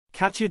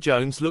Katya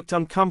Jones looked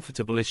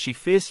uncomfortable as she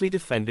fiercely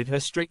defended her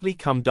Strictly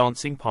Come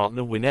Dancing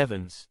partner Wynne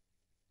Evans.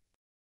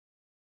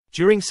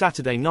 During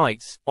Saturday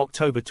night's,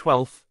 October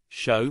 12th,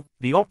 show,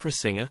 the opera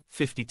singer,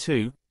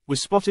 52,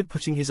 was spotted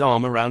putting his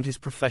arm around his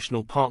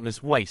professional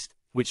partner's waist,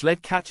 which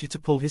led Katya to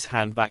pull his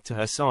hand back to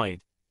her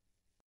side.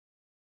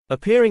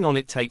 Appearing on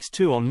It Takes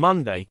Two on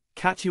Monday,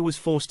 Katya was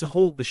forced to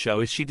halt the show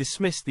as she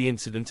dismissed the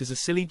incident as a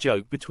silly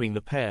joke between the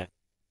pair.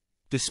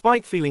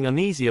 Despite feeling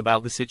uneasy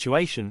about the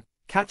situation,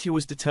 Katya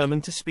was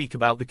determined to speak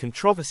about the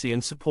controversy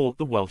and support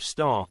the Welsh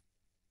star.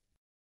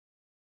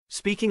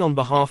 Speaking on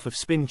behalf of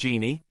Spin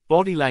Genie,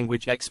 body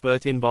language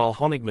expert Inbal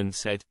Honigman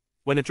said,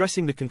 when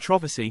addressing the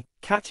controversy,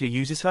 Katya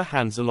uses her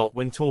hands a lot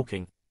when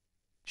talking.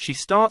 She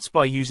starts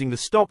by using the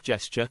stop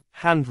gesture,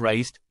 hand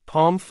raised,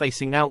 palm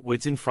facing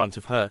outwards in front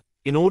of her,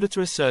 in order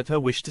to assert her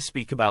wish to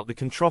speak about the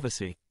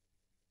controversy.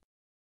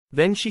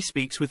 Then she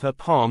speaks with her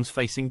palms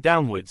facing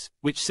downwards,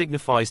 which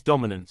signifies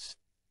dominance.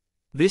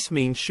 This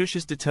means Shush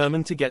is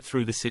determined to get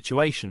through the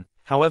situation,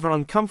 however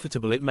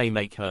uncomfortable it may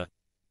make her.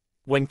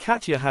 When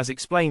Katya has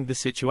explained the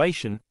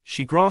situation,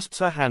 she grasps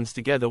her hands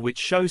together, which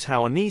shows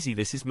how uneasy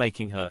this is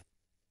making her.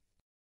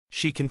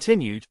 She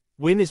continued,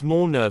 Wynne is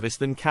more nervous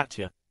than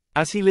Katya.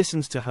 As he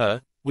listens to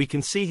her, we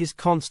can see his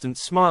constant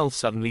smile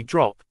suddenly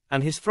drop,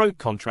 and his throat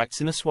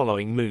contracts in a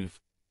swallowing move.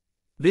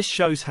 This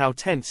shows how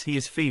tense he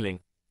is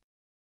feeling.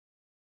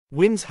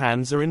 Wynne's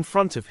hands are in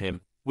front of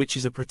him, which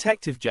is a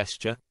protective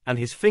gesture, and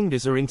his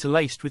fingers are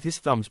interlaced with his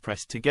thumbs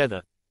pressed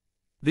together.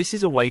 This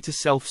is a way to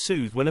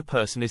self-soothe when a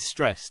person is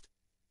stressed.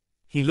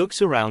 He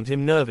looks around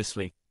him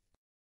nervously.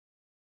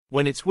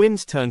 When it's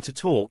Wynne's turn to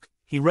talk,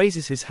 he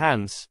raises his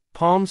hands,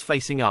 palms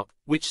facing up,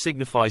 which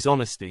signifies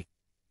honesty.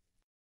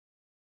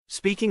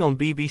 Speaking on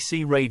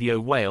BBC Radio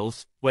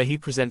Wales, where he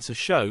presents a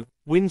show,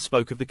 Wynne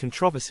spoke of the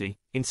controversy,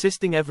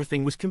 insisting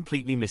everything was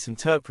completely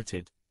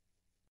misinterpreted.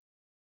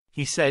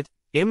 He said,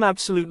 I'm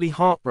absolutely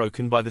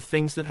heartbroken by the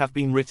things that have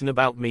been written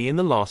about me in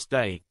the last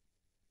day.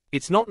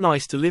 It's not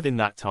nice to live in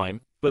that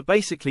time, but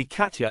basically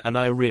Katya and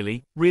I are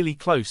really, really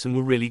close and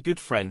were really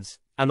good friends,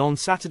 and on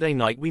Saturday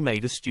night we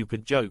made a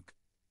stupid joke.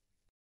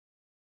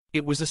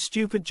 It was a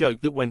stupid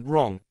joke that went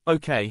wrong,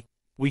 okay?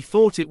 We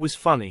thought it was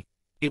funny.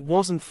 It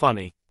wasn't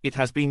funny. It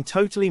has been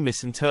totally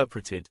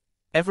misinterpreted.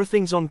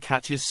 Everything's on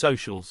Katya's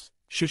socials.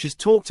 Shush has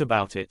talked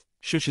about it.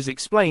 Shush has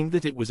explained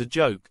that it was a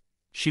joke.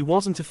 She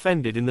wasn't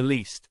offended in the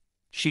least.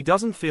 She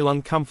doesn't feel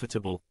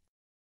uncomfortable.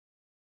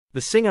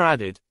 The singer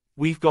added,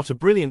 We've got a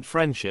brilliant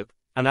friendship,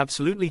 an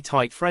absolutely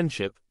tight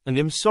friendship, and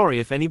I'm sorry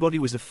if anybody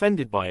was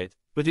offended by it,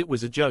 but it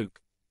was a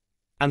joke.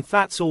 And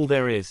that's all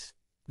there is.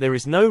 There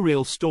is no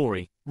real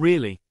story,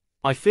 really.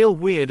 I feel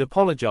weird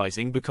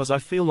apologizing because I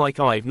feel like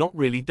I've not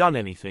really done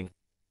anything.